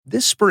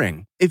This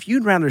spring, if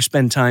you'd rather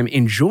spend time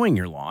enjoying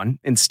your lawn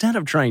instead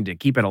of trying to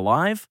keep it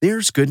alive,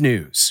 there's good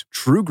news.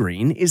 True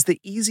Green is the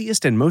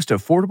easiest and most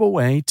affordable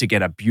way to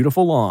get a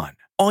beautiful lawn.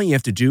 All you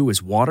have to do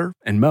is water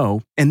and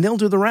mow, and they'll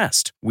do the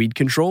rest. Weed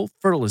control,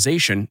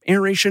 fertilization,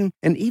 aeration,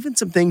 and even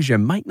some things you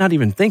might not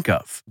even think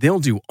of. They'll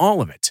do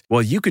all of it,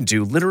 while you can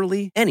do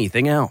literally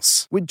anything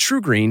else. With True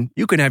Green,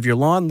 you can have your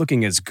lawn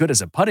looking as good as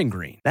a putting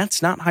green.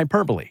 That's not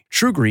hyperbole.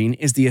 True Green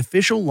is the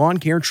official lawn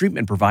care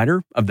treatment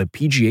provider of the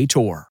PGA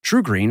Tour.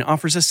 True Green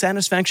offers a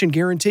satisfaction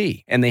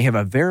guarantee, and they have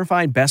a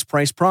verified best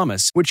price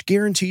promise, which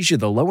guarantees you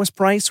the lowest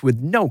price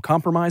with no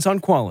compromise on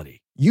quality.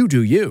 You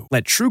do you.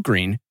 Let True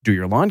Green do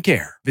your lawn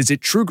care. Visit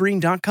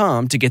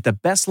truegreen.com to get the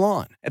best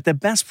lawn at the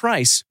best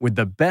price with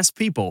the best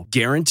people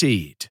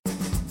guaranteed.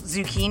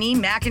 Zucchini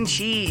mac and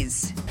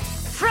cheese.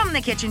 From the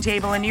kitchen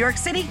table in New York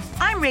City,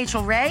 I'm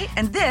Rachael Ray,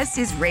 and this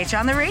is Rach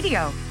on the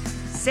Radio.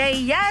 Say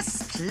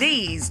yes,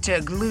 please,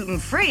 to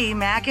gluten-free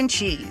mac and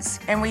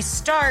cheese. And we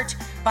start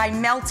by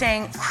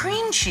melting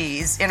cream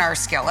cheese in our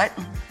skillet,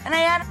 and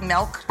I add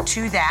milk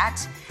to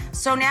that.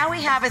 So now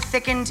we have a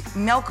thickened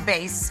milk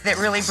base that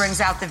really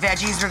brings out the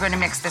veggies we're going to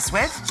mix this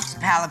with.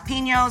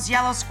 Jalapenos,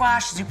 yellow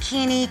squash,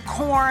 zucchini,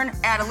 corn.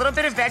 Add a little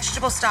bit of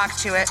vegetable stock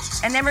to it.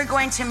 And then we're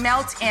going to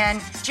melt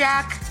in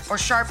jack or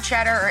sharp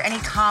cheddar or any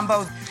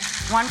combo.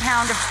 1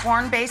 pound of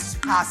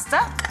corn-based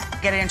pasta.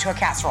 Get it into a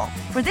casserole.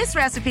 For this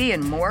recipe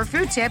and more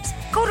food tips,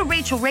 go to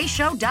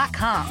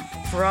RachelRayShow.com.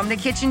 From the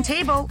kitchen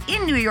table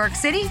in New York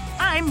City,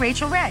 I'm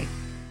Rachael Ray.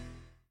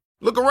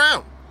 Look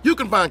around. You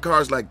can find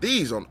cars like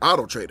these on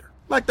AutoTrader.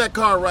 Like that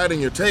car right in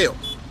your tail.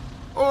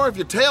 Or if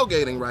you're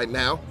tailgating right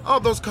now,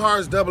 all those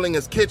cars doubling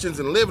as kitchens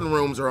and living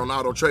rooms are on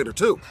AutoTrader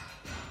too.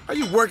 Are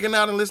you working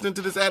out and listening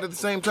to this ad at the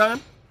same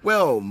time?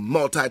 Well,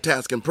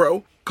 multitasking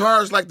pro,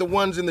 cars like the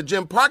ones in the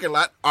gym parking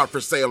lot are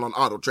for sale on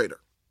AutoTrader.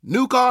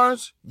 New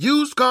cars,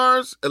 used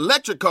cars,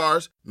 electric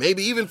cars,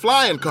 maybe even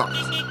flying cars.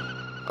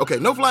 Okay,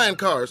 no flying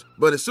cars,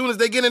 but as soon as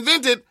they get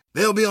invented,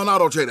 they'll be on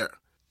AutoTrader.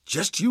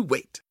 Just you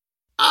wait.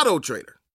 AutoTrader.